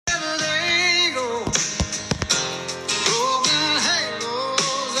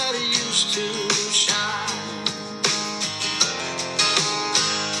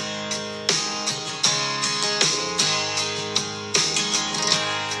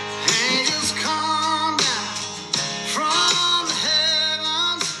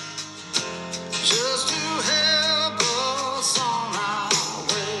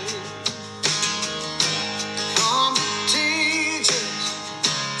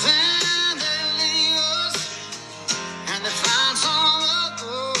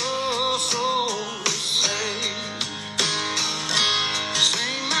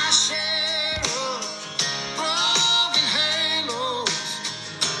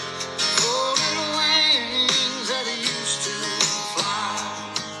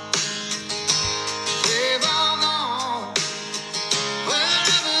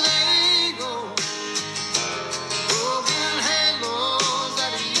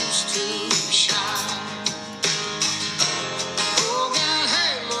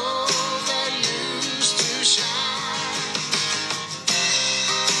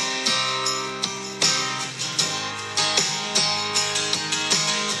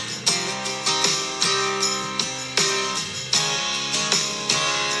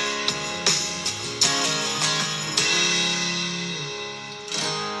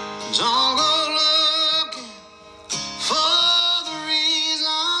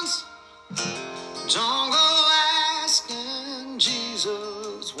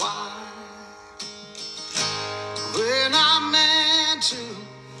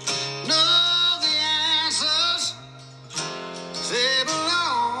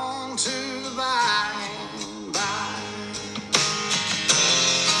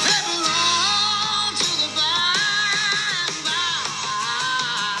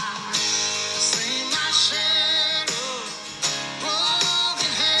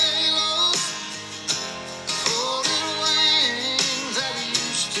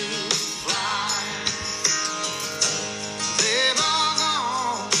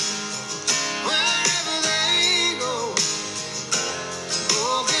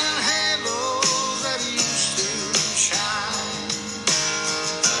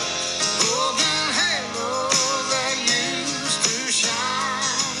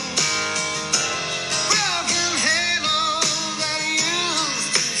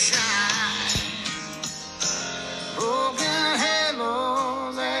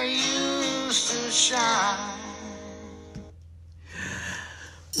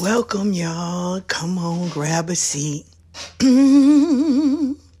Welcome, y'all. Come on, grab a seat.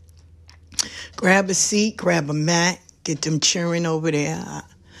 Grab a seat, grab a mat, get them cheering over there.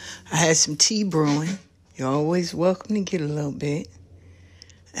 I had some tea brewing. You're always welcome to get a little bit.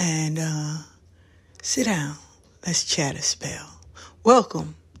 And sit down. Let's chat a spell.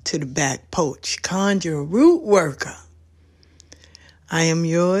 Welcome to the Back Porch Conjure Root Worker. I am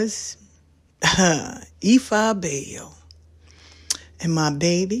yours, Ifa Bayo. And my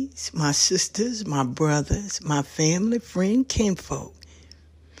babies, my sisters, my brothers, my family, friend, kinfolk,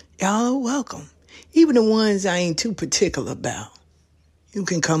 y'all are welcome. Even the ones I ain't too particular about. You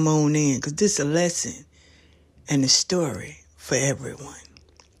can come on in, because this is a lesson and a story for everyone.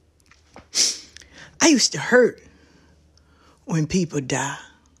 I used to hurt when people die.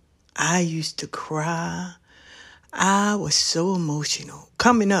 I used to cry. I was so emotional.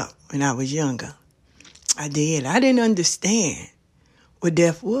 Coming up when I was younger, I did. I didn't understand what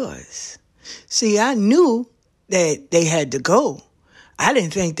death was. See, I knew that they had to go. I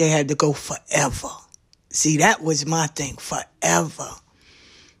didn't think they had to go forever. See, that was my thing, forever.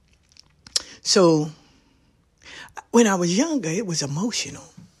 So, when I was younger, it was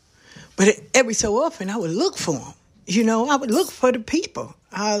emotional. But every so often, I would look for them. You know, I would look for the people.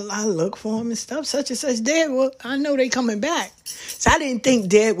 I look for them and stuff, such and such dead. Well, I know they coming back. So I didn't think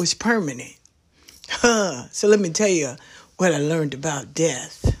dead was permanent. So let me tell you what I learned about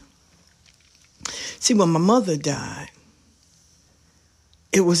death. See, when my mother died,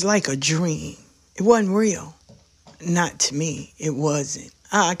 it was like a dream. It wasn't real. Not to me. It wasn't.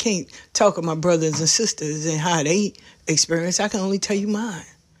 I can't talk of my brothers and sisters and how they experienced. I can only tell you mine.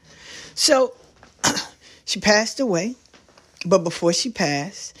 So, she passed away. But before she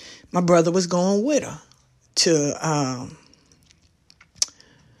passed, my brother was going with her to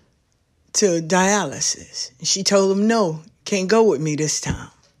dialysis. And she told him, no, can't go with me this time.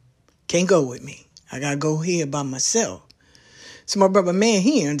 Can't go with me. I got to go here by myself. So my brother, man,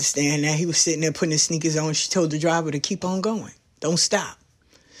 he didn't understand that. He was sitting there putting his sneakers on. She told the driver to keep on going. Don't stop.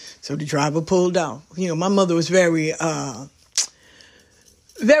 So the driver pulled off. You know, my mother was very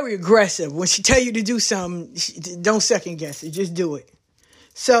aggressive. When she tell you to do something, don't second guess it. Just do it.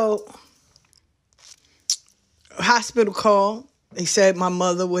 So, hospital call. They said my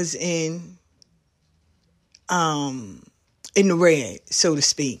mother was in the red, so to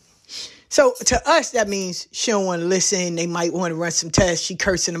speak. So to us, that means she don't want to listen. They might want to run some tests. She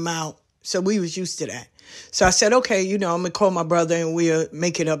cursing them out. So we was used to that. So I said, okay, I'm going to call my brother and we'll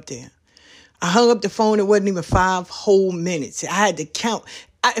make it up there. I hung up the phone. It wasn't even 5 whole minutes. I had to count.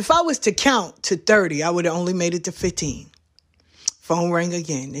 If I was to count to 30, I would have only made it to 15. Phone rang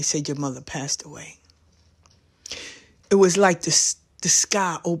again. They said your mother passed away. It was like the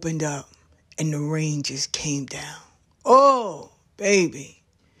sky opened up and the rain just came down. Oh, baby.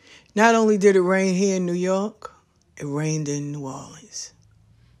 Not only did it rain here in New York, it rained in New Orleans.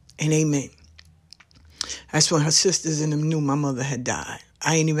 And amen. That's when her sisters and them knew my mother had died.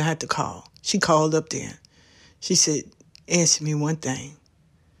 I ain't even had to call. She called up there. She said, answer me one thing.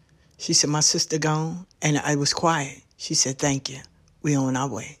 She said, my sister gone, and I was quiet. She said, thank you. We on our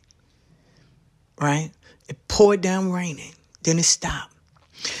way. Right? It poured down raining. Then it stopped.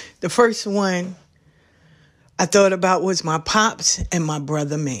 The first one I thought about was my pops and my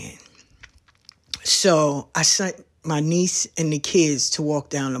brother, man. So I sent my niece and the kids to walk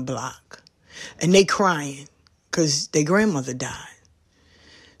down the block. And they crying because their grandmother died.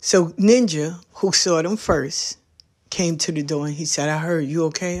 So Ninja, who saw them first, came to the door and he said, I heard, you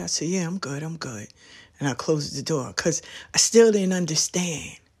okay? I said, yeah, I'm good. And I closed the door because I still didn't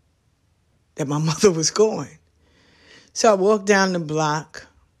understand that my mother was going. So I walked down the block,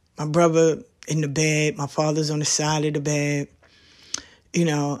 my brother in the bed, my father's on the side of the bed.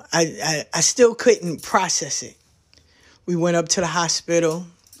 I still couldn't process it. We went up to the hospital.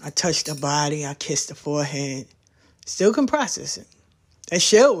 I touched her body. I kissed her forehead. Still can process it. That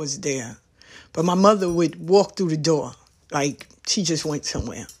shell was there. But my mother would walk through the door like she just went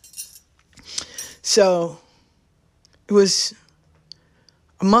somewhere. So it was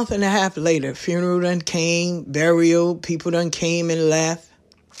a month and a half later. Funeral done came, burial, people done came and left.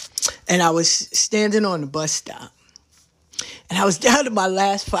 And I was standing on the bus stop. And I was down to my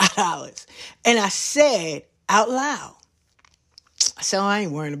last $5. And I said out loud, I said, I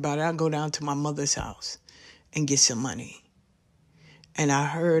ain't worrying about it. I'll go down to my mother's house and get some money. And I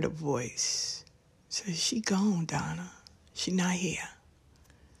heard a voice say, she gone, Donna. She not here.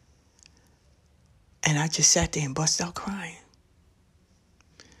 And I just sat there and bust out crying.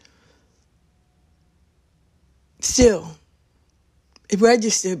 Still, it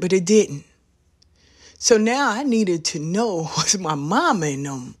registered, but it didn't. So now I needed to know, was my mama and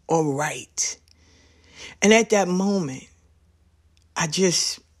them all right? And at that moment, I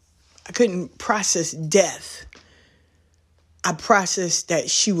couldn't process death. I processed that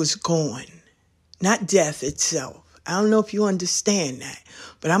she was gone, not death itself. I don't know if you understand that,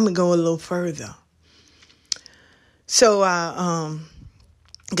 but I'm going to go a little further. So I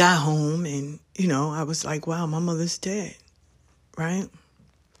got home and, I was like, wow, my mother's dead, right?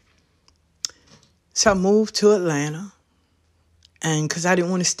 So I moved to Atlanta, and because I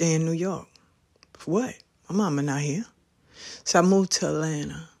didn't want to stay in New York. For what? My mama not here. So I moved to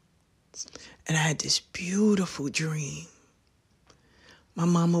Atlanta, and I had this beautiful dream. My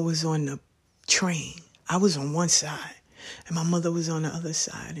mama was on the train. I was on one side, and my mother was on the other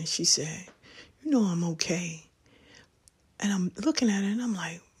side, and she said, I'm okay. And I'm looking at her, and I'm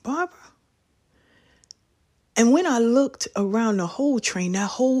like, Barbara? And when I looked around the whole train, that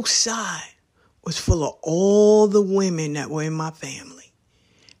whole side was full of all the women that were in my family.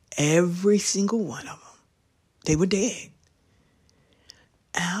 Every single one of them. They were dead.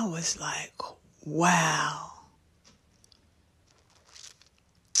 And I was like, wow.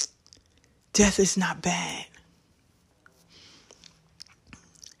 Death is not bad.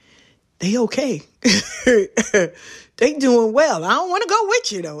 They okay. They doing well. I don't want to go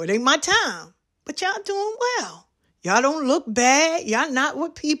with you, though. It ain't my time. But y'all doing well. Y'all don't look bad. Y'all not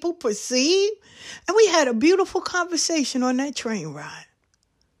what people perceive. And we had a beautiful conversation on that train ride.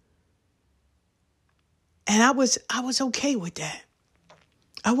 And I was okay with that.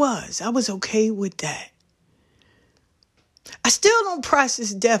 I was okay with that. I still don't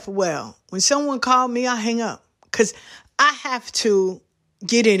process death well. When someone called me, I hang up. Because I have to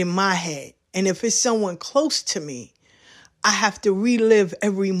get it in my head. And if it's someone close to me, I have to relive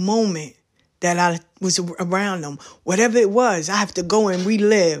every moment that I was around them. Whatever it was, I have to go and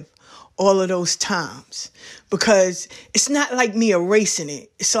relive all of those times. Because it's not like me erasing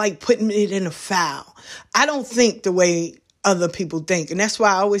it. It's like putting it in a file. I don't think the way other people think. And that's why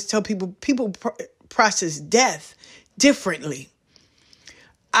I always tell people process death differently.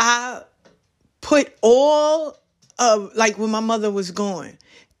 I put all of, like when my mother was gone,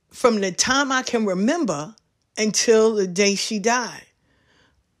 from the time I can remember until the day she died,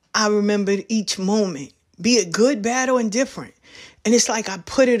 I remembered each moment, be it good, bad, or indifferent. And it's like I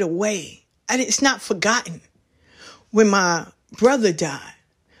put it away. It's not forgotten. When my brother died,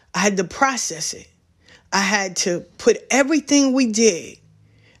 I had to process it. I had to put everything we did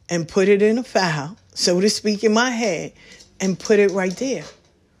and put it in a file, so to speak, in my head, and put it right there.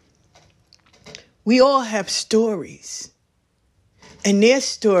 We all have stories, and their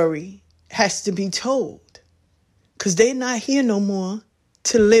story has to be told because they're not here no more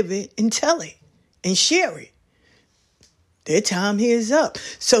to live it and tell it and share it. Their time here is up.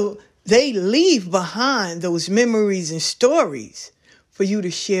 So they leave behind those memories and stories for you to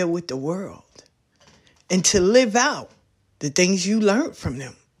share with the world and to live out the things you learned from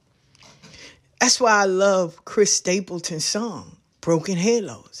them. That's why I love Chris Stapleton's song, Broken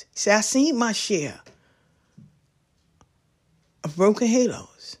Halos. He said, I seen my share of broken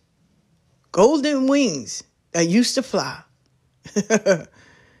halos, golden wings that used to fly.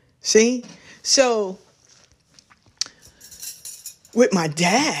 See? So, with my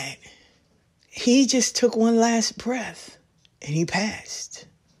dad, he just took one last breath and he passed.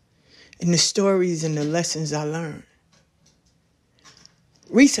 And the stories and the lessons I learned.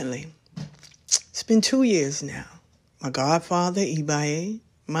 Recently, it's been 2 years now. My godfather, Ibaye,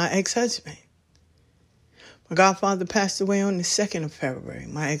 my ex-husband. My godfather passed away on the 2nd of February.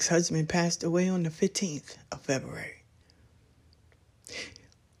 My ex-husband passed away on the 15th of February.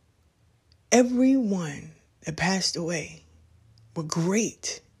 Everyone that passed away were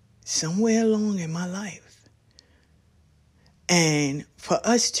great somewhere along in my life. And for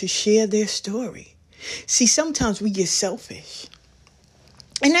us to share their story. See, sometimes we get selfish.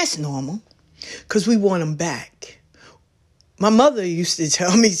 And that's normal because we want them back. My mother used to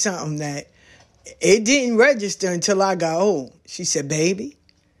tell me something that it didn't register until I got old. She said, baby,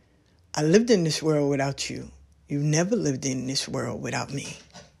 I lived in this world without you. You've never lived in this world without me.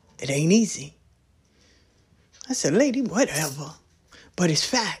 It ain't easy. I said, lady, whatever. But it's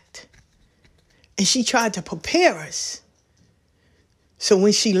fact. And she tried to prepare us. So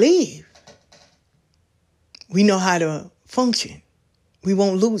when she leave, we know how to function. We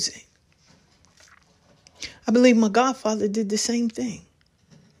won't lose it. I believe my godfather did the same thing.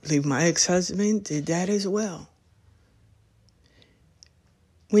 I believe my ex-husband did that as well.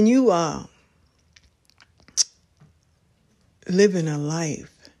 When you are living a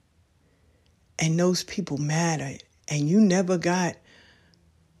life and those people mattered and you never got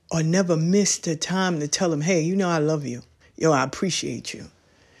or never miss the time to tell them, hey, I love you. Yo, I appreciate you.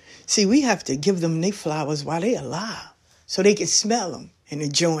 See, we have to give them their flowers while they're alive so they can smell them and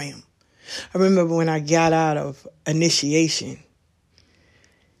enjoy them. I remember when I got out of initiation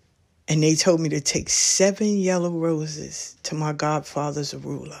and they told me to take 7 yellow roses to my godfather's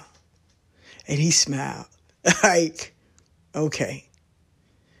ruler. And he smiled like, okay.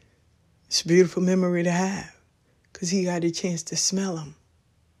 It's a beautiful memory to have because he got a chance to smell them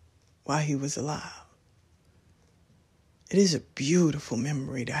while he was alive. It is a beautiful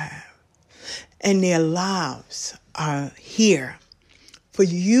memory to have. And their lives are here for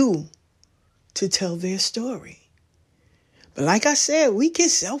you to tell their story. But like I said, we get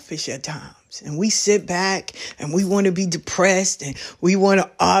selfish at times. And we sit back and we want to be depressed and we want to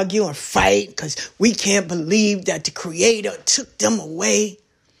argue and fight because we can't believe that the Creator took them away.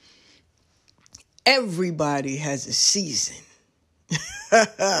 Everybody has a season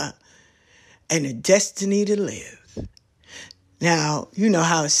and a destiny to live. Now, you know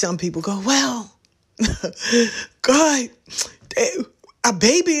how some people go, well, God, a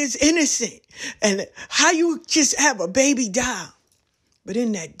baby is innocent. And how you just have a baby die? But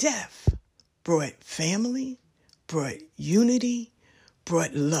in that death brought family, brought unity,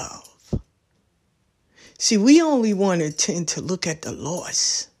 brought love. See, we only want to tend to look at the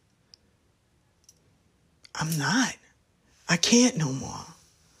loss. I'm not. I can't no more.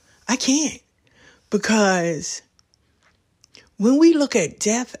 I can't. Because when we look at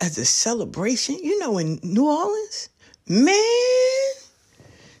death as a celebration, in New Orleans, man,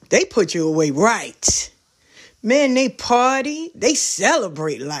 they put you away right. Man, they party. They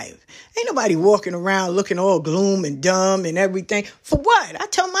celebrate life. Ain't nobody walking around looking all gloom and dumb and everything. For what? I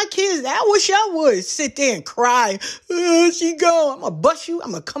tell my kids that. I wish I would sit there and cry. She go. I'm going to bust you.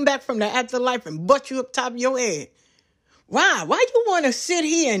 I'm going to come back from the afterlife and bust you up top of your head. Why? Why you want to sit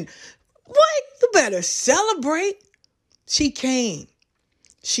here and, what? You better celebrate. She came.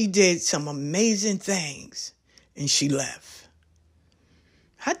 She did some amazing things and she left.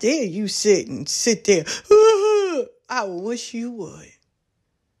 How dare you sit there? I wish you would.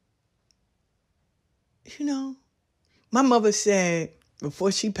 My mother said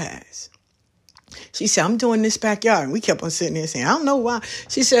before she passed, she said, I'm doing this backyard. And we kept on sitting there saying, I don't know why.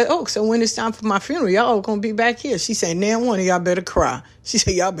 She said, so when it's time for my funeral, y'all going to be back here. She said, now one of y'all better cry. She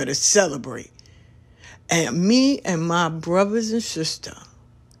said, y'all better celebrate. And me and my brothers and sister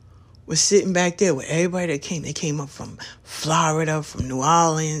was sitting back there with everybody that came. They came up from Florida, from New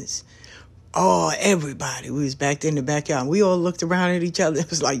Orleans. Oh, everybody. We was back there in the backyard. We all looked around at each other. It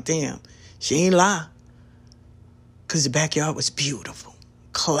was like, damn, she ain't lie. Because the backyard was beautiful.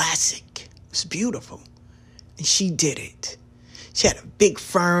 Classic. It was beautiful. And she did it. She had a big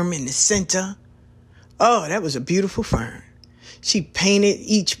fern in the center. Oh, that was a beautiful fern. She painted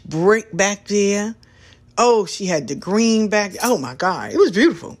each brick back there. Oh, she had the green back. Oh, my God. It was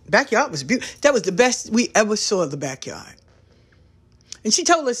beautiful. Backyard was beautiful. That was the best we ever saw the backyard. And she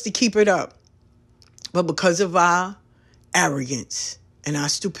told us to keep it up. But because of our arrogance and our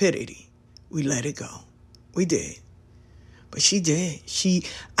stupidity, we let it go. We did. But she did.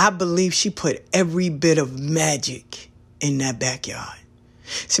 I believe she put every bit of magic in that backyard.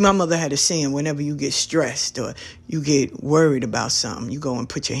 See, my mother had a saying, whenever you get stressed or you get worried about something, you go and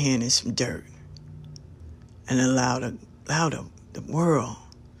put your hand in some dirt and allow the world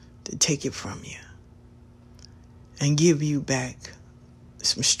to take it from you and give you back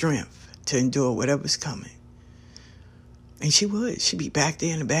some strength to endure whatever's coming. And she would. She'd be back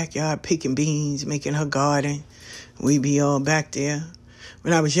there in the backyard picking beans, making her garden. We'd be all back there.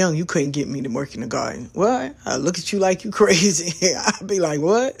 When I was young, you couldn't get me to work in the garden. What? I look at you like you crazy. I'd be like,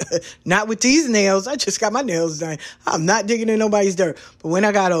 what? Not with these nails. I just got my nails done. I'm not digging in nobody's dirt. But when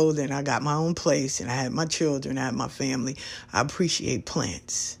I got older and I got my own place and I had my children, I had my family, I appreciate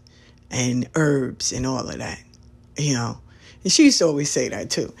plants and herbs and all of that, And she used to always say that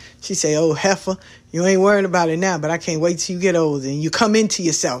too. She'd say, oh, heifer, you ain't worrying about it now, but I can't wait till you get older and you come into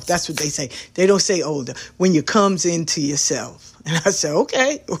yourself. That's what they say. They don't say older. When you comes into yourself. And I said,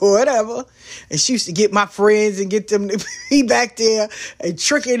 okay, whatever. And she used to get my friends and get them to be back there and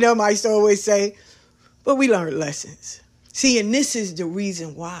tricking them, I used to always say. But we learned lessons. See, and this is the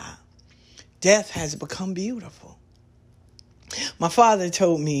reason why death has become beautiful. My father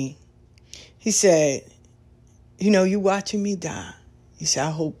told me, he said, you watching me die. He said, I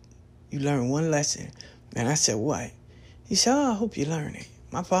hope you learn one lesson. And I said, what? He said, I hope you learn it.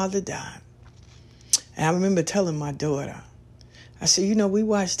 My father died. And I remember telling my daughter, I said, we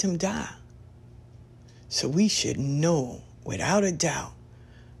watched him die. So we should know, without a doubt,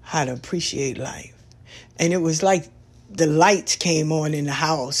 how to appreciate life. And it was like the lights came on in the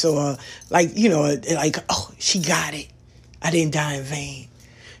house, or like, like, oh, she got it. I didn't die in vain.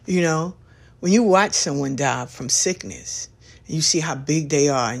 When you watch someone die from sickness, and you see how big they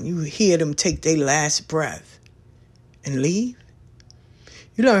are, and you hear them take their last breath and leave,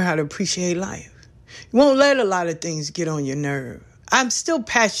 you learn how to appreciate life. You won't let a lot of things get on your nerve. I'm still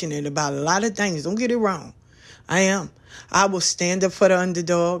passionate about a lot of things. Don't get it wrong. I am. I will stand up for the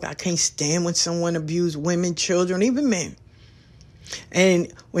underdog. I can't stand when someone abuses women, children, even men.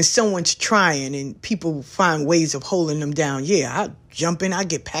 And when someone's trying and people find ways of holding them down, I jump in, I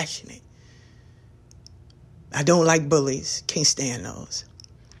get passionate. I don't like bullies. Can't stand those.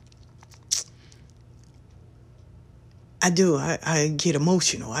 I do. I get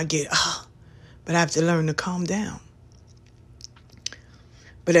emotional. But I have to learn to calm down.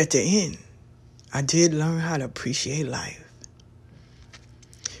 But at the end, I did learn how to appreciate life.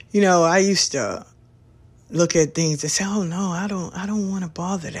 I used to look at things and say, oh no, I don't want to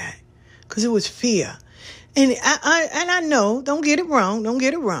bother that. Because it was fear. And I know, don't get it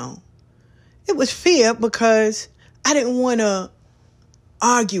wrong. It was fear because I didn't want to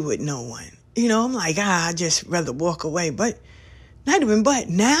argue with no one. I'm like, I'd just rather walk away. But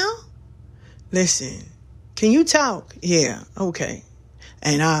now, listen, can you talk? Yeah, okay.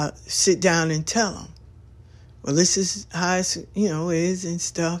 And I'll sit down and tell them, well, this is how it is and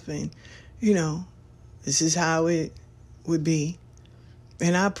stuff. And, this is how it would be.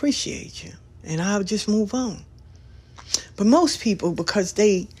 And I appreciate you. And I'll just move on. But most people, because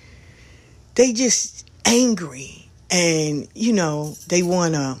they just angry and, they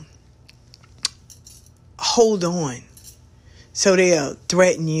want to hold on. So they'll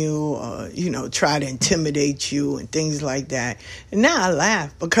threaten you or, try to intimidate you and things like that. And now I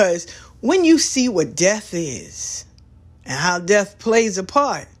laugh because when you see what death is and how death plays a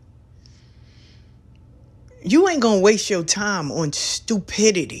part, you ain't going to waste your time on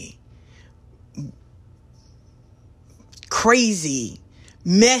stupidity, crazy,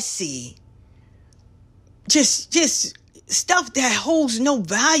 messy, just stuff that holds no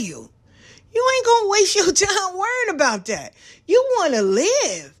value. You ain't going to waste your time worrying about that. You want to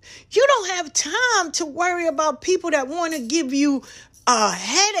live. You don't have time to worry about people that want to give you a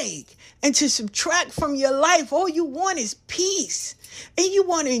headache and to subtract from your life. All you want is peace. And you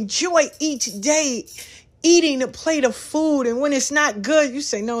want to enjoy each day eating a plate of food. And when it's not good, you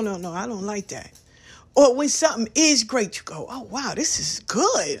say, no, I don't like that. Or when something is great, you go, oh, wow, this is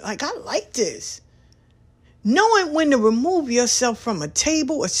good. Like, I like this. Knowing when to remove yourself from a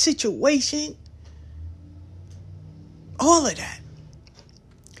table, a situation, all of that.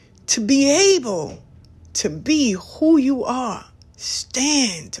 To be able to be who you are,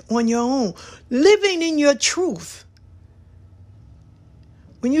 stand on your own, living in your truth.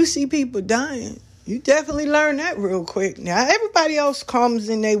 When you see people dying, you definitely learn that real quick. Now, everybody else comes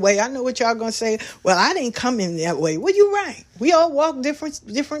in their way. I know what y'all going to say. Well, I didn't come in that way. Well, you're right. We all walk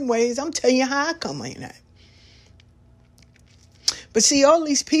different ways. I'm telling you how I come in that. But see, all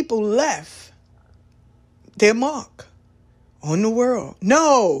these people left their mark on the world.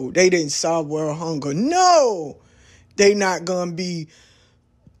 No, they didn't solve world hunger. No, they not going to be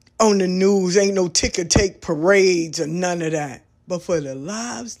on the news. Ain't no ticker tape parades or none of that. But for the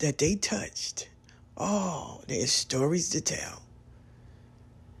lives that they touched, there's stories to tell.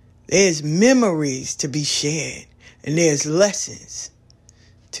 There's memories to be shared. And there's lessons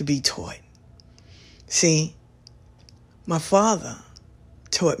to be taught. See, my father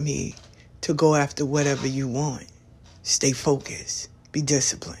taught me to go after whatever you want. Stay focused. Be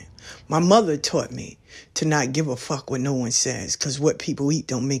disciplined. My mother taught me to not give a fuck what no one says, because what people eat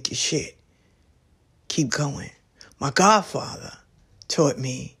don't make you shit. Keep going. My godfather taught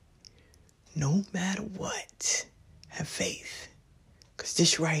me, no matter what, have faith. Because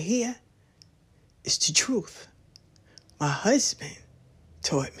this right here is the truth. My husband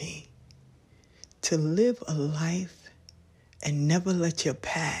taught me to live a life and never let your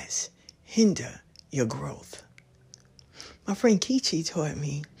past hinder your growth. My friend Kichi taught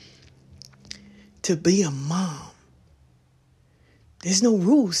me to be a mom. There's no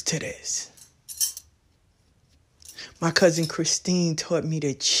rules to this. My cousin Christine taught me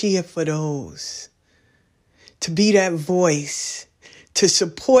to cheer for those, to be that voice, to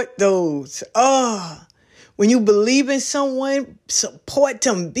support those. When you believe in someone, support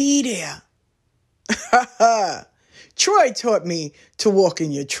them, be there. Troy taught me to walk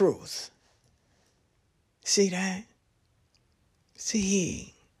in your truth. See that?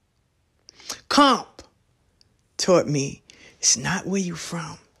 See. Comp taught me it's not where you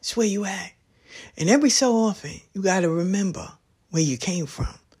from, it's where you at. And every so often, you got to remember where you came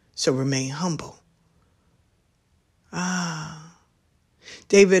from. So remain humble.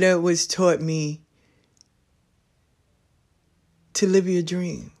 David Edwards taught me to live your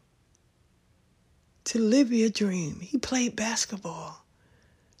dream. To live your dream. He played basketball.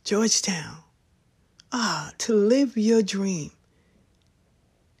 Georgetown. To live your dream.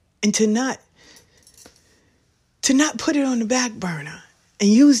 And to not put it on the back burner and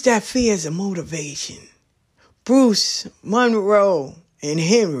use that fear as a motivation. Bruce, Monroe, and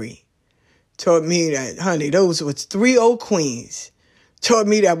Henry taught me that, honey, those was 3 old queens. Taught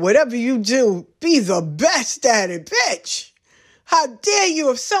me that whatever you do, be the best at it, bitch. How dare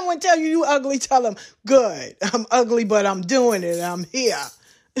you? If someone tell you ugly, tell them, good. I'm ugly, but I'm doing it. I'm here.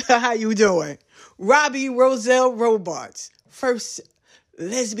 How you doing? Robbie Roselle Robards, first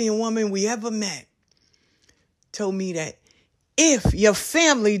lesbian woman we ever met, told me that if your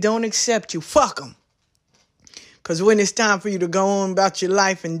family don't accept you, fuck them. Because when it's time for you to go on about your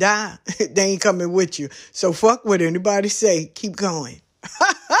life and die, they ain't coming with you. So fuck what anybody say. Keep going.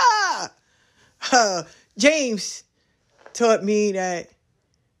 James taught me that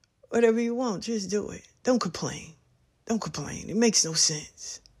whatever you want, just do it. Don't complain. Don't complain. It makes no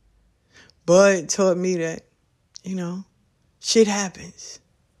sense. Bud taught me that, shit happens.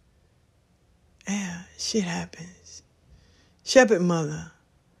 Yeah, shit happens. Shepherd Mother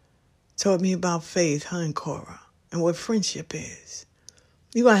taught me about faith, her and Cora, and what friendship is.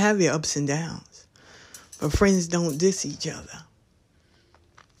 You're going to have your ups and downs, but friends don't diss each other.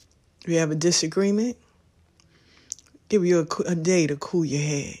 If you have a disagreement, give you a day to cool your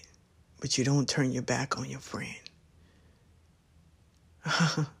head, but you don't turn your back on your friend.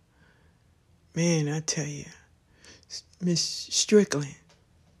 Man, I tell you, Miss Strickland,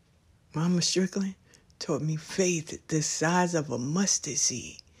 Mama Strickland, taught me faith the size of a mustard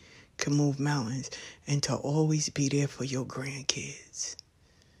seed can move mountains, and to always be there for your grandkids.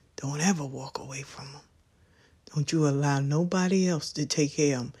 Don't ever walk away from them. Don't you allow nobody else to take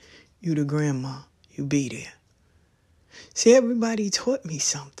care of them. You the grandma, you be there. See, everybody taught me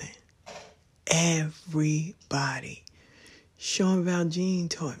something. Everybody. Sean Valjean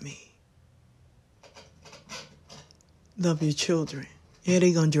taught me. Love your children. Yeah,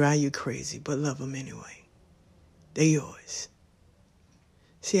 they gonna drive you crazy, but love them anyway. They're yours.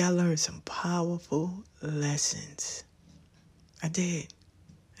 See, I learned some powerful lessons. I did.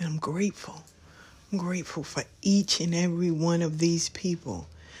 And I'm grateful. I'm grateful for each and every one of these people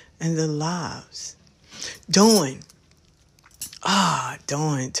and their lives. Dawn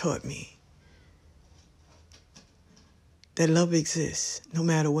taught me that love exists no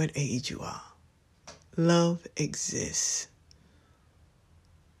matter what age you are. Love exists.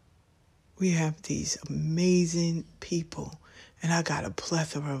 We have these amazing people, and I got a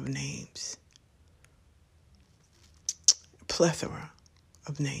plethora of names.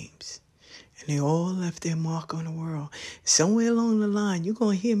 And they all left their mark on the world. Somewhere along the line, you're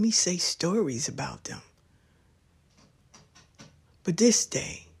going to hear me say stories about them. But this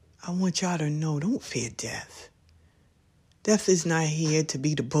day, I want y'all to know, don't fear death. Death is not here to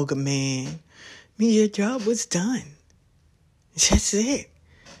be the boogeyman. I mean, your job was done. That's it.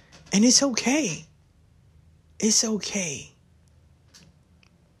 And it's okay. It's okay.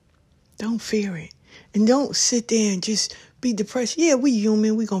 Don't fear it. And don't sit there and just be depressed. Yeah, we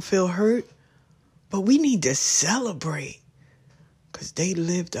human. We going to feel hurt. But we need to celebrate. Because they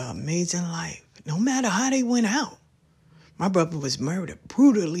lived an amazing life. No matter how they went out. My brother was murdered.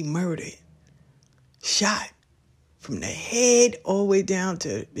 Brutally murdered. Shot. From the head all the way down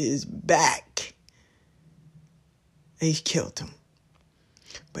to his back. They killed him.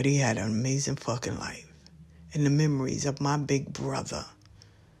 But he had an amazing fucking life. And the memories of my big brother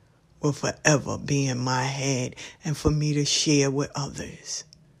will forever be in my head and for me to share with others.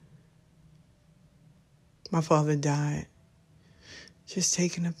 My father died just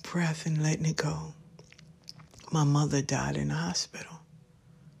taking a breath and letting it go. My mother died in the hospital.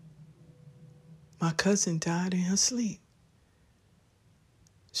 My cousin died in her sleep.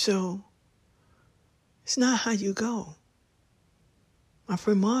 So, it's not how you go. My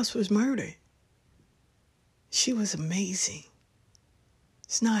friend Moss was murdered. She was amazing.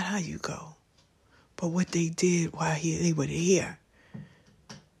 It's not how you go. But what they did while they were here.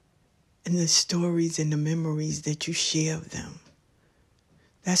 And the stories and the memories that you share of them.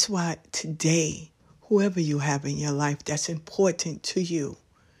 That's why today, whoever you have in your life that's important to you,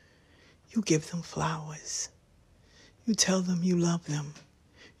 you give them flowers. You tell them you love them.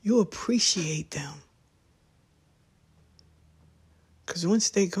 You appreciate them. Because once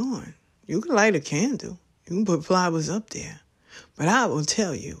they're gone, you can light a candle. You can put flowers up there. But I will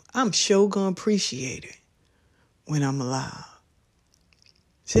tell you, I'm sure going to appreciate it when I'm alive.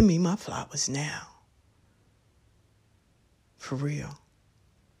 Send me my flowers now. For real.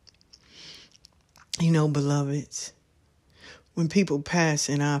 You know, beloveds, when people pass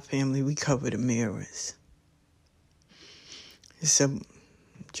in our family, we cover the mirrors. It's a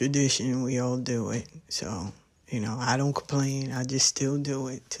tradition. We all do it. So, I don't complain. I just still do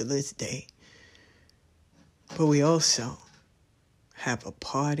it to this day. But we also have a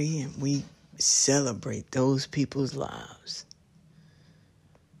party and we celebrate those people's lives.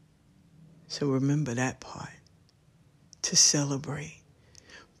 So remember that part. To celebrate.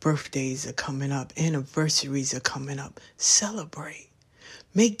 Birthdays are coming up. Anniversaries are coming up. Celebrate.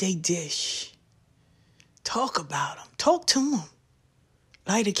 Make their dish. Talk about them. Talk to them.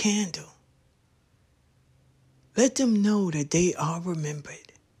 Light a candle. Let them know that they are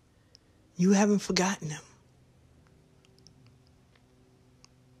remembered. You haven't forgotten them.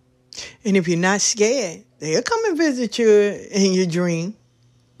 And if you're not scared, they'll come and visit you in your dream.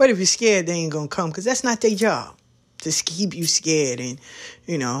 But if you're scared, they ain't going to come because that's not their job. To keep you scared and,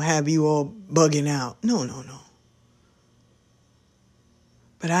 have you all bugging out. No.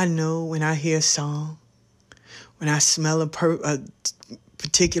 But I know when I hear a song, when I smell a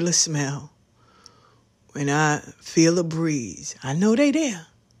particular smell, when I feel a breeze, I know they there.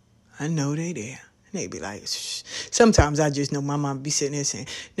 And they be like, shh. Sometimes I just know my mom be sitting there saying,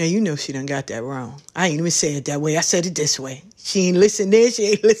 now she done got that wrong. I ain't even say it that way. I said it this way. She ain't listening then, she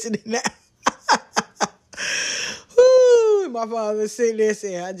ain't listening now. My father sitting there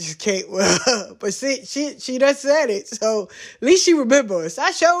saying, I just can't with her. But see, she done said it. So at least she remembers.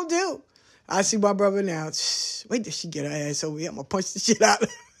 I sure do. I see my brother now. Wait till she get her ass over here. I'm going to punch the shit out of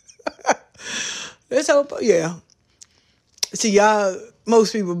her. Let's hope, yeah. See, y'all,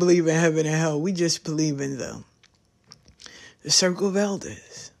 most people believe in heaven and hell. We just believe in the circle of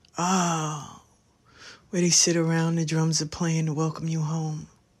elders. Oh, where they sit around, the drums are playing to welcome you home.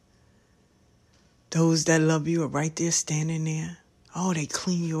 Those that love you are right there standing there. Oh, they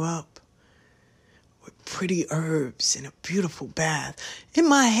clean you up with pretty herbs and a beautiful bath. In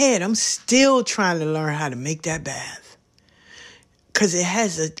my head, I'm still trying to learn how to make that bath. Because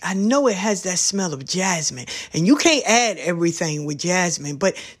I know it has that smell of jasmine. And you can't add everything with jasmine,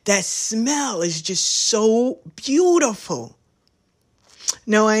 but that smell is just so beautiful.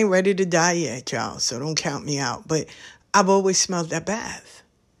 No, I ain't ready to die yet, y'all, so don't count me out. But I've always smelled that bath.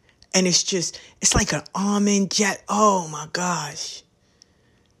 And it's like an almond jet. Oh, my gosh.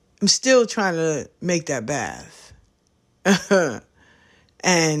 I'm still trying to make that bath.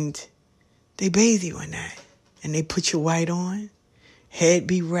 And they bathe you in that. And they put your white on. Head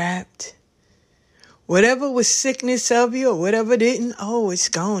be wrapped. Whatever was sickness of you or whatever didn't, it's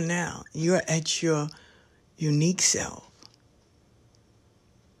gone now. You're at your unique self.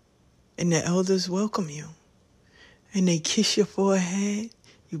 And the elders welcome you. And they kiss your forehead.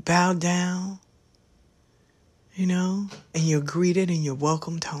 You bow down, and you're greeted and you're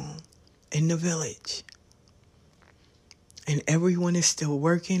welcomed home in the village. And everyone is still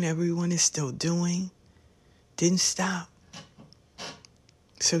working. Everyone is still doing. Didn't stop.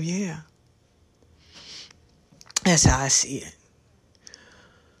 So, yeah. That's how I see it.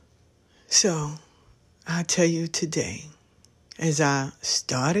 So, I tell you today, as I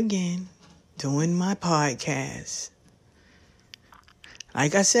start again doing my podcast,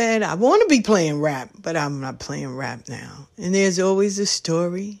 like I said, I want to be playing rap, but I'm not playing rap now. And there's always a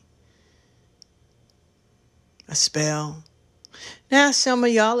story, a spell. Now, some of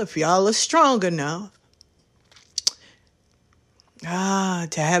y'all, if y'all are strong enough, to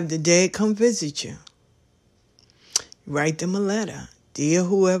have the dead come visit you, write them a letter, dear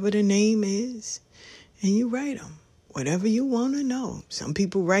whoever the name is, and you write them whatever you want to know. Some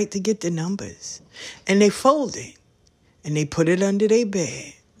people write to get the numbers, and they fold it. And they put it under their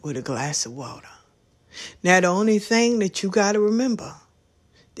bed with a glass of water. Now, the only thing that you got to remember,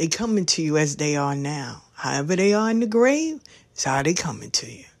 they coming to you as they are now. However they are in the grave, it's how they coming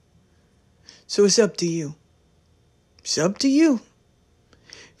to you. So it's up to you. It's up to you.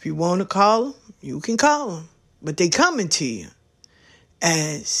 If you want to call them, you can call them. But they coming to you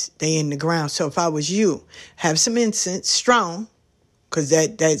as they in the ground. So if I was you, have some incense, strong, because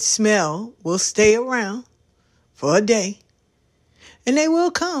that smell will stay around for a day, and they will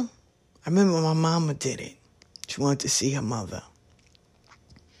come. I remember my mama did it. She wanted to see her mother.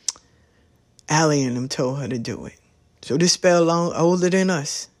 Allie and them told her to do it. So this spell older than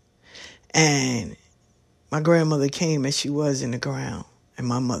us. And my grandmother came as she was in the ground, and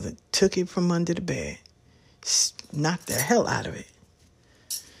my mother took it from under the bed, knocked the hell out of it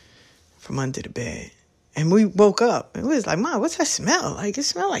from under the bed. And we woke up, and we was like, Mom, what's that smell? Like, it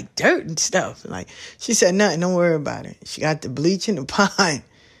smelled like dirt and stuff. Like, she said, nothing, don't worry about it. She got the bleach and the pine.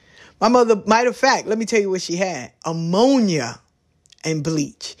 My mother, matter of fact, let me tell you what she had. Ammonia and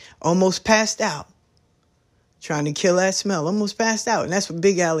bleach. Almost passed out. Trying to kill that smell. Almost passed out. And that's what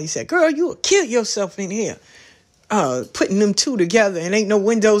Big Allie said. Girl, you will kill yourself in here. Putting them two together and ain't no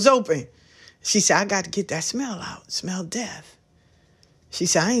windows open. She said, I got to get that smell out. Smell death. She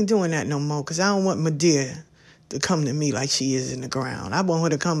said, I ain't doing that no more because I don't want Medea to come to me like she is in the ground. I want her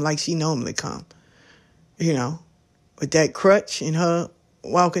to come like she normally come. You know, with that crutch and her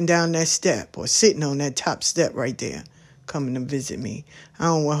walking down that step or sitting on that top step right there, coming to visit me. I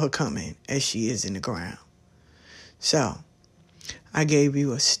don't want her coming as she is in the ground. So, I gave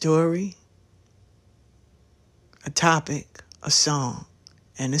you a story, a topic, a song,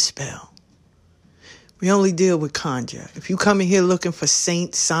 and a spell. We only deal with conjure. If you come in here looking for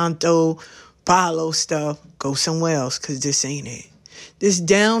Saint, Santo, Palo stuff, go somewhere else because this ain't it. This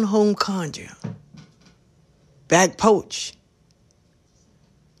down-home conjure, back poach,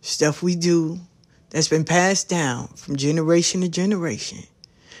 stuff we do that's been passed down from generation to generation.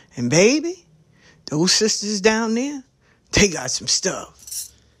 And baby, those sisters down there, they got some stuff.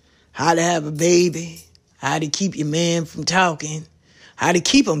 How to have a baby, how to keep your man from talking, how to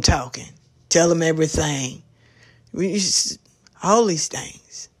keep him talking. Tell them everything. All these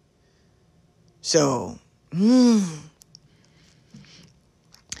things. So,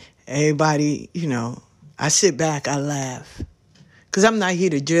 everybody, you know, I sit back, I laugh. Because I'm not here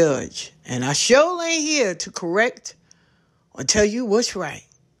to judge. And I sure ain't here to correct or tell you what's right.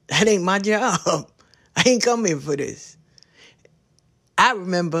 That ain't my job. I ain't come here for this. I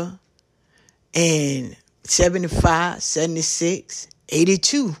remember in 75, 76,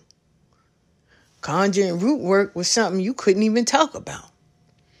 82, conjuring root work was something you couldn't even talk about.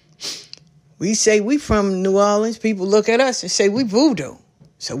 We say we from New Orleans. People look at us and say we voodoo.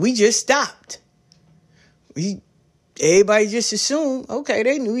 So we just stopped. Everybody just assumed, okay,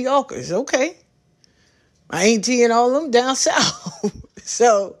 they New Yorkers. Okay. My auntie and all them down south.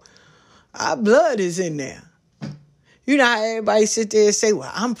 So our blood is in there. You know how everybody sit there and say,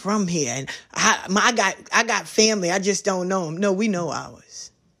 well, I'm from here. And I got family. I just don't know them. No, we know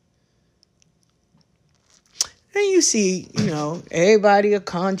ours. And you see, you know, everybody a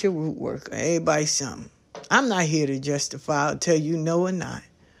conjure root worker. Everybody something. I'm not here to justify or tell you no or not.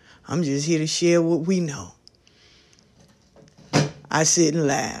 I'm just here to share what we know. I sit and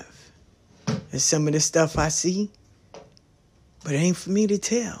laugh at some of the stuff I see, but it ain't for me to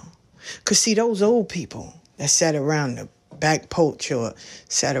tell. Because see, those old people that sat around the back porch or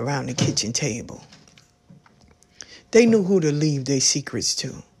sat around the kitchen table, they knew who to leave their secrets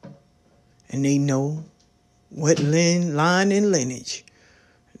to. And they know what line and lineage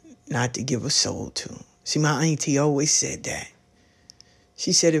not to give a soul to. See, my auntie always said that.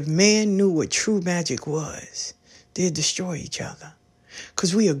 She said if man knew what true magic was, they'd destroy each other.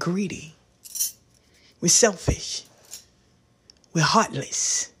 Because we are greedy. We're selfish. We're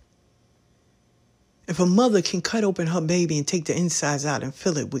heartless. If a mother can cut open her baby and take the insides out and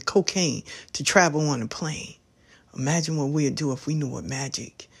fill it with cocaine to travel on a plane, imagine what we'd do if we knew what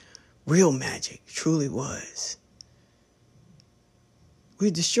magic, real magic, truly was.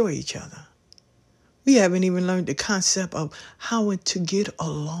 We'd destroy each other. We haven't even learned the concept of how to get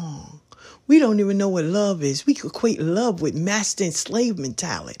along. We don't even know what love is. We equate love with master and slave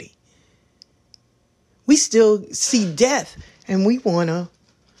mentality. We still see death and we want to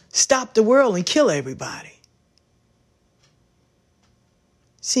stop the world and kill everybody.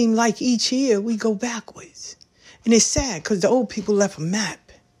 Seem like each year we go backwards. And it's sad because the old people left a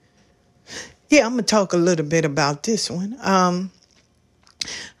map. Yeah, I'm going to talk a little bit about this one. I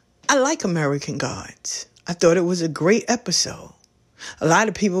like American Gods. I thought it was a great episode. A lot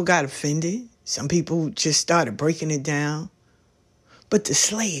of people got offended. Some people just started breaking it down. But the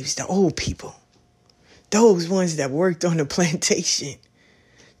slaves, the old people, those ones that worked on the plantation,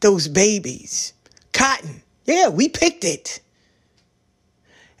 those babies, cotton, yeah, we picked it.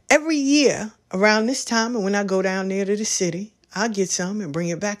 Every year around this time, and when I go down there to the city, I'll get some and bring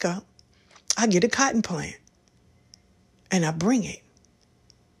it back up. I get a cotton plant and I bring it.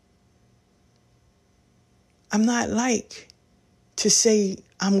 I'm not like to say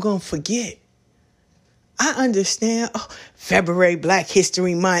I'm going to forget. I understand. Oh, February, Black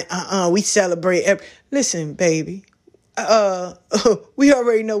History Month. We celebrate. Listen, baby. We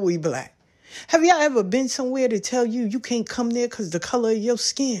already know we black. Have y'all ever been somewhere to tell you can't come there because the color of your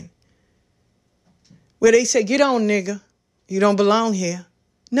skin? Where they say, get on, nigga. You don't belong here.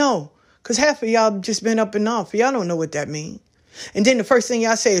 No, because half of y'all just been up and off. Y'all don't know what that means. And then the first thing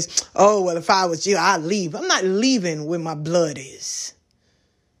y'all say is, oh, well, if I was you, I'd leave. I'm not leaving where my blood is.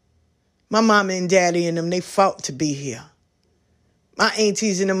 My mama and daddy and them, they fought to be here. My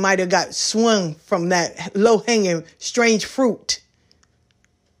aunties and them might have got swung from that low-hanging strange fruit.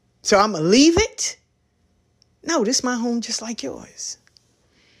 So I'm going to leave it? No, this is my home just like yours.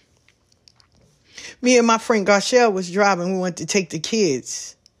 Me and my friend Garshelle was driving. We went to take the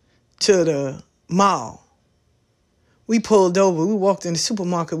kids to the mall. We pulled over. We walked in the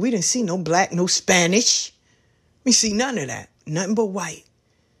supermarket. We didn't see no black, no Spanish. We see none of that. Nothing but white.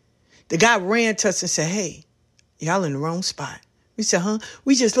 The guy ran to us and said, hey, y'all in the wrong spot. We said, huh?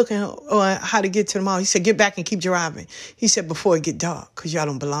 We just looking on how to get to the mall. He said, get back and keep driving. He said, before it get dark, because y'all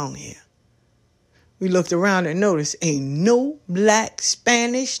don't belong here. We looked around and noticed ain't no black,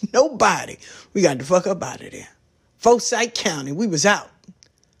 Spanish, nobody. We got the fuck up out of there. Forsyth County, we was out.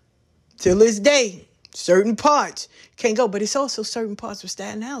 Till this day, certain parts can't go, but it's also certain parts of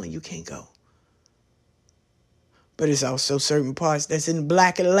Staten Island you can't go. But it's also certain parts that's in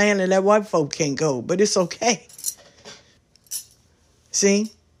black Atlanta that white folk can't go, but it's okay.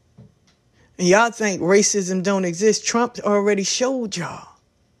 See? And y'all think racism don't exist. Trump already showed y'all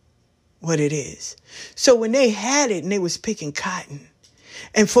what it is. So when they had it and they was picking cotton,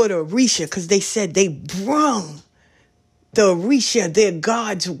 and for the Orisha, because they said they brung the Orisha, their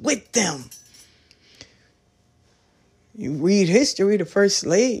gods, with them. You read history, the first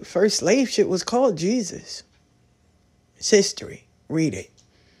slave ship was called Jesus. It's history. Read it.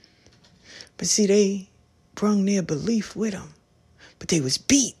 But see, they brung their belief with them. But they was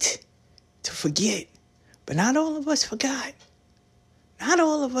beat to forget. But not all of us forgot. Not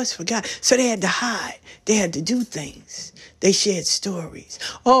all of us forgot. So they had to hide. They had to do things. They shared stories.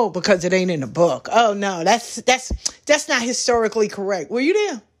 Oh, because it ain't in the book. Oh, no, that's not historically correct. Were you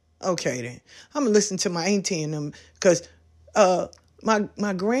there? Okay, then. I'm going to listen to my auntie and them because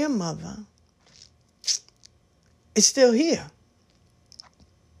my grandmother is still here.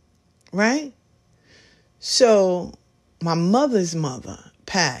 Right? So my mother's mother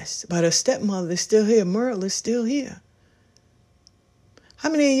passed, but her stepmother is still here. Merle is still here. How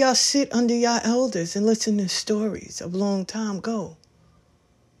many of y'all sit under y'all elders and listen to stories of long time ago?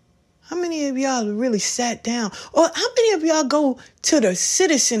 How many of y'all really sat down? Or how many of y'all go to the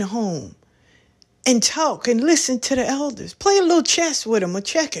citizen home and talk and listen to the elders? Play a little chess with them or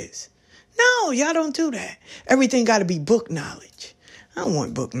checkers. No, y'all don't do that. Everything got to be book knowledge. I don't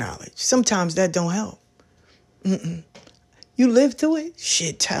want book knowledge. Sometimes that don't help. You lived through it?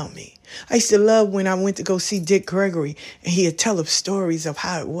 Shit, tell me. I used to love when I went to go see Dick Gregory and he'd tell us stories of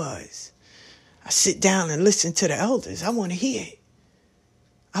how it was. I sit down and listen to the elders. I want to hear it.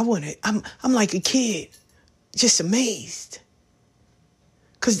 I'm like a kid, just amazed.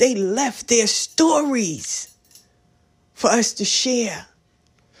 Because they left their stories for us to share.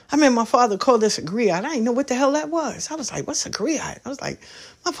 I mean, my father called us a griot. I didn't know what the hell that was. I was like, what's a griot? I was like,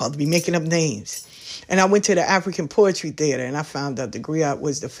 my father be making up names. And I went to the African Poetry Theater and I found out the griot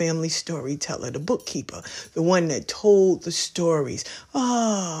was the family storyteller, the bookkeeper, the one that told the stories.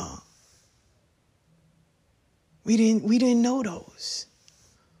 Oh, we didn't know those.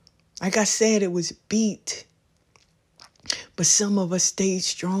 Like I said, it was beat. But some of us stayed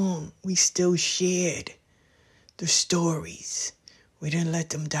strong. We still shared the stories. We didn't let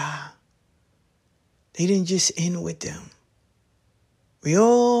them die. They didn't just end with them. We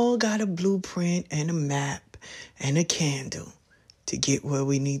all got a blueprint and a map and a candle to get where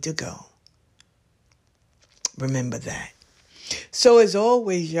we need to go. Remember that. So as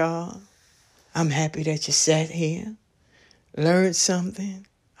always, y'all, I'm happy that you sat here, learned something.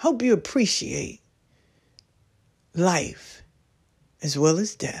 Hope you appreciate life as well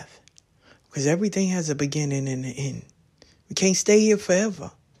as death, because everything has a beginning and an end. We can't stay here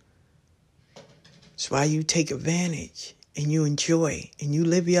forever. That's why you take advantage and you enjoy and you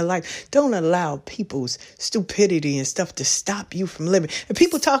live your life. Don't allow people's stupidity and stuff to stop you from living. And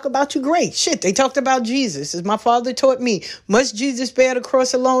people talk about you, great. Shit, they talked about Jesus. As my father taught me, must Jesus bear the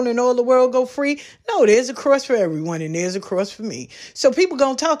cross alone and all the world go free? No, there's a cross for everyone and there's a cross for me. So people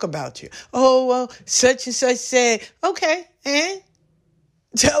gonna talk about you. Oh, well, such and such said, okay, and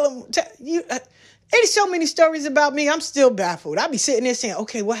tell them, there's so many stories about me, I'm still baffled. I be sitting there saying,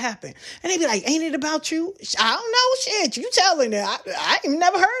 okay, what happened? And they be like, ain't it about you? I don't know, shit, you telling it. I ain't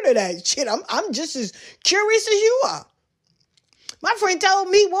never heard of that shit. I'm just as curious as you are. My friend told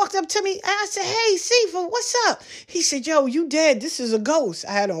me, walked up to me, and I said, hey, Sifa, what's up? He said, yo, you dead. This is a ghost.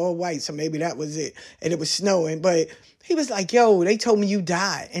 I had on all white, so maybe that was it. And it was snowing. But he was like, yo, they told me you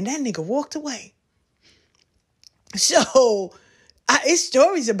died. And that nigga walked away. So it's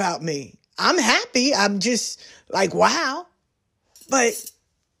stories about me. I'm happy. I'm just like, wow. But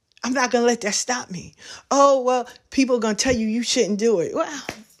I'm not going to let that stop me. Oh, well, people are going to tell you shouldn't do it. Well,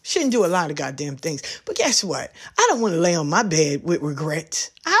 Shouldn't do a lot of goddamn things. But guess what? I don't want to lay on my bed with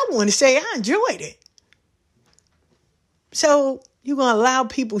regrets. I want to say I enjoyed it. So you going to allow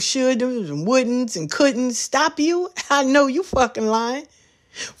people shoulds and wouldn'ts and couldn'ts stop you? I know you fucking lying.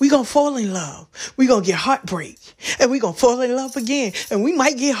 We going to fall in love. We going to get heartbreak. And we going to fall in love again. And we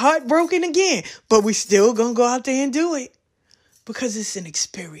might get heartbroken again. But we still going to go out there and do it. Because it's an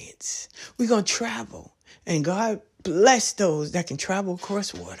experience. We're going to travel. And God bless those that can travel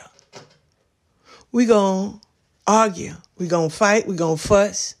across water. We're going to argue. We're going to fight. We're going to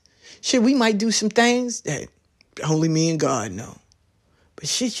fuss. Shit, we might do some things that only me and God know. But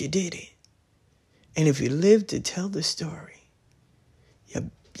shit, you did it. And if you live to tell the story,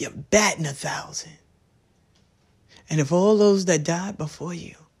 you're batting 1,000. And if all those that died before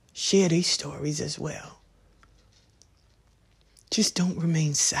you share their stories as well, just don't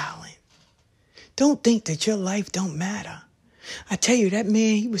remain silent. Don't think that your life don't matter. I tell you, that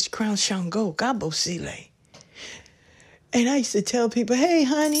man, he was crowned Shango, Gabo Sile. And I used to tell people, hey,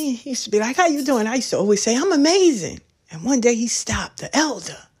 honey, he used to be like, how you doing? I used to always say, I'm amazing. And one day he stopped, the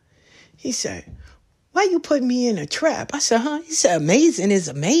elder. He said, why you put me in a trap? I said, huh? He said, amazing is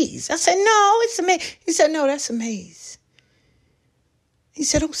a maze. I said, no, it's a maze. He said, no, that's a maze. He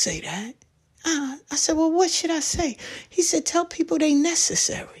said, don't say that. I said, well, what should I say? He said, tell people they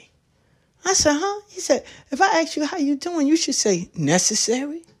necessary. I said, huh? He said, if I ask you how you doing, you should say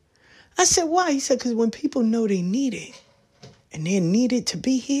necessary. I said, why? He said, because when people know they need it and they're needed to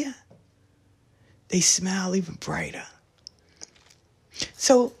be here, they smile even brighter.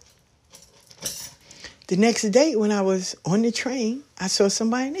 So the next day when I was on the train, I saw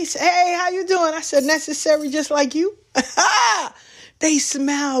somebody and they said, hey, how you doing? I said, necessary just like you. They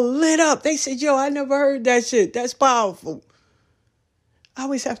smile lit up. They said, yo, I never heard that shit. That's powerful. I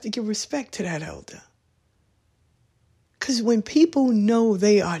always have to give respect to that elder. Because when people know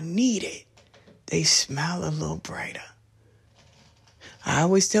they are needed, they smile a little brighter. I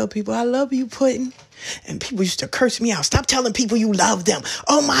always tell people, I love you, Puddin'. And people used to curse me out. Stop telling people you love them.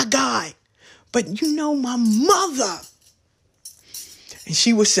 Oh, my God. But you know, my mother, and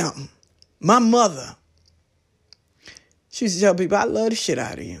she was something. My mother, she used to tell people, I love the shit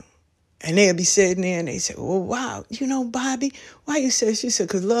out of you. And they'd be sitting there and they say, well, wow, you know, Bobby, why you say? She said,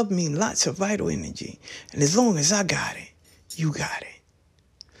 because love means lots of vital energy. And as long as I got it, you got it.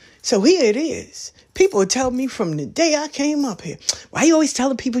 So here it is. People tell me from the day I came up here, why you always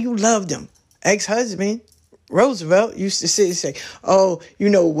telling people you love them? Ex-husband, Roosevelt, used to sit and say, oh, you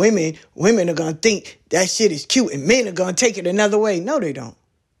know, women are going to think that shit is cute and men are going to take it another way. No, they don't.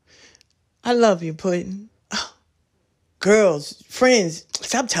 I love you, Puddin'. Girls, friends,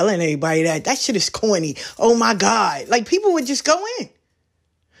 stop telling everybody that. That shit is corny. Oh, my God. Like, people would just go in.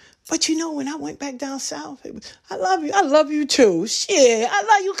 But, you know, when I went back down south, it was, I love you. I love you, too. Shit, I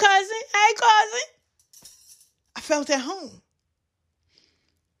love you, cousin. Hey, cousin. I felt at home.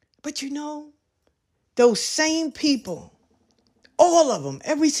 But, you know, those same people, all of them,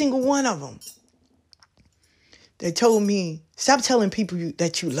 every single one of them, they told me, stop telling people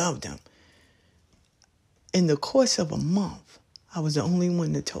that you love them. In the course of a month, I was the only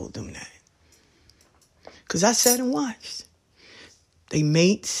one that told them that. Because I sat and watched. They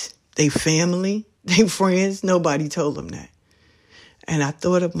mates, they family, they friends, nobody told them that. And I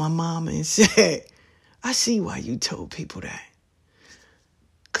thought of my mama and said, I see why you told people that.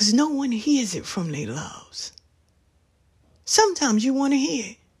 Because no one hears it from their loves. Sometimes you want to hear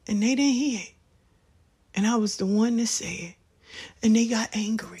it, and they didn't hear it. And I was the one that said it. And they got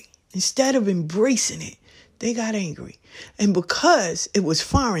angry. Instead of embracing it, they got angry. And because it was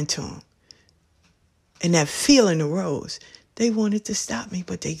foreign to them, and that feeling arose, they wanted to stop me,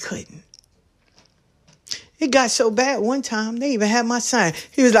 but they couldn't. It got so bad one time, they even had my son.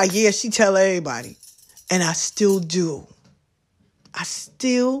 He was like, yeah, she tell everybody. And I still do. I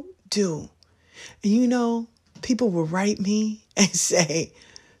still do. And you know, people will write me and say,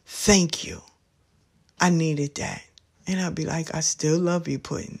 thank you. I needed that. And I'll be like, I still love you,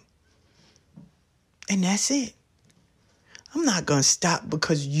 Puddin'. And that's it. I'm not going to stop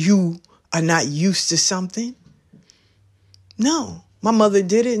because you are not used to something. No, my mother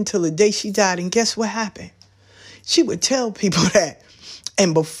did it until the day she died. And guess what happened? She would tell people that.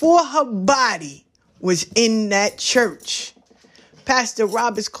 And before her body was in that church, Pastor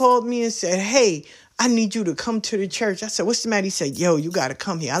Roberts called me and said, hey, I need you to come to the church. I said, what's the matter? He said, yo, you got to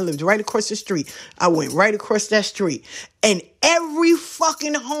come here. I lived right across the street. I went right across that street. And every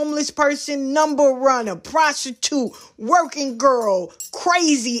fucking homeless person, number runner, prostitute, working girl,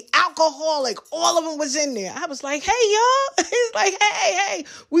 crazy, alcoholic, all of them was in there. I was like, hey, y'all. He's like, hey,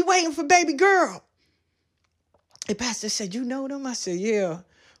 we waiting for baby girl. And Pastor said, you know them? I said, yeah.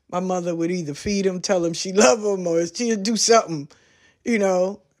 My mother would either feed him, tell him she loved him, or she'd do something,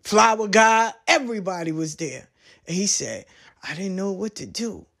 flower guy. Everybody was there. And he said, I didn't know what to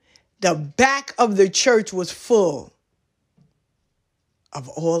do. The back of the church was full of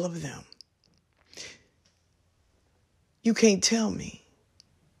all of them. You can't tell me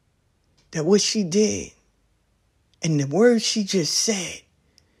that what she did and the words she just said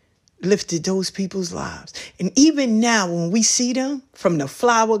lifted those people's lives. And even now, when we see them, from the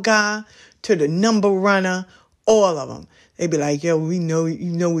flower guy to the number runner, all of them, they be like, yo, we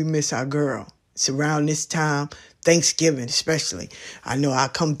miss our girl. It's around this time, Thanksgiving especially. I know I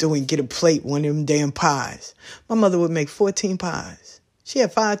come through and get a plate, one of them damn pies. My mother would make 14 pies. She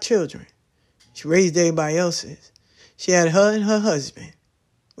had 5 children. She raised everybody else's. She had her and her husband,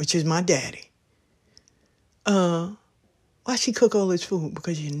 which is my daddy. Why she cook all this food?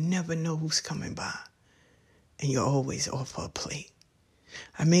 Because you never know who's coming by. And you always offer a plate.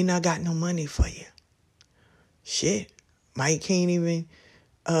 I may not got no money for you. Shit, Mike can't even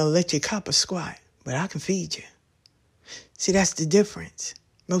let you cop a squat, but I can feed you. See, that's the difference.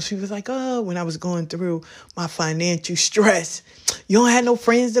 Most people like, oh, when I was going through my financial stress, you don't have no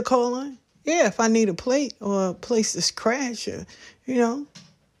friends to call on? Yeah, if I need a plate or a place to crash,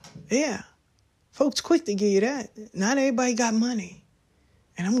 yeah. Folks quick to give you that. Not everybody got money.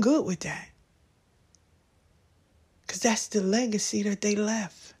 And I'm good with that. Because that's the legacy that they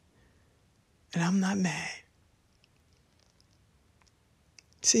left. And I'm not mad.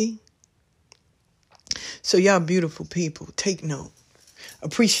 See? So y'all beautiful people, take note.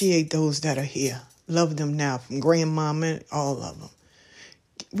 Appreciate those that are here. Love them now, from grandmama, all of them.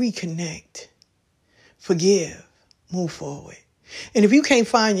 Reconnect. Forgive. Move forward. And if you can't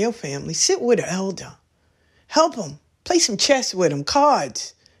find your family, sit with an elder. Help them. Play some chess with them.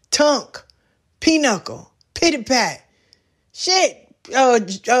 Cards. Tunk. Pinochle. Pitty-pat. Shit.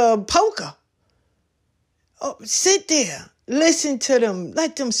 Poker. Oh, sit there. Listen to them.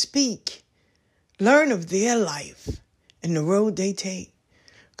 Let them speak. Learn of their life and the road they take.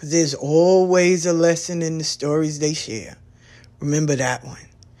 Because there's always a lesson in the stories they share. Remember that one.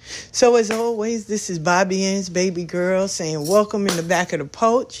 So as always, this is Bobby Ann's baby girl saying welcome in the back of the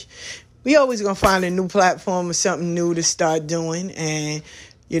porch. We always going to find a new platform or something new to start doing. And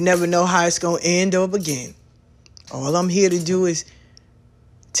you never know how it's going to end or begin. All I'm here to do is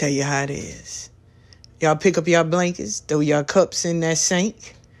tell you how it is. Y'all pick up your blankets, throw your cups in that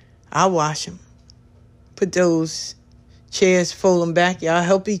sink. I'll wash them. Put those chairs, fold them back. Y'all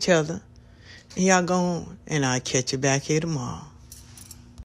help each other. And y'all go on. And I'll catch you back here tomorrow.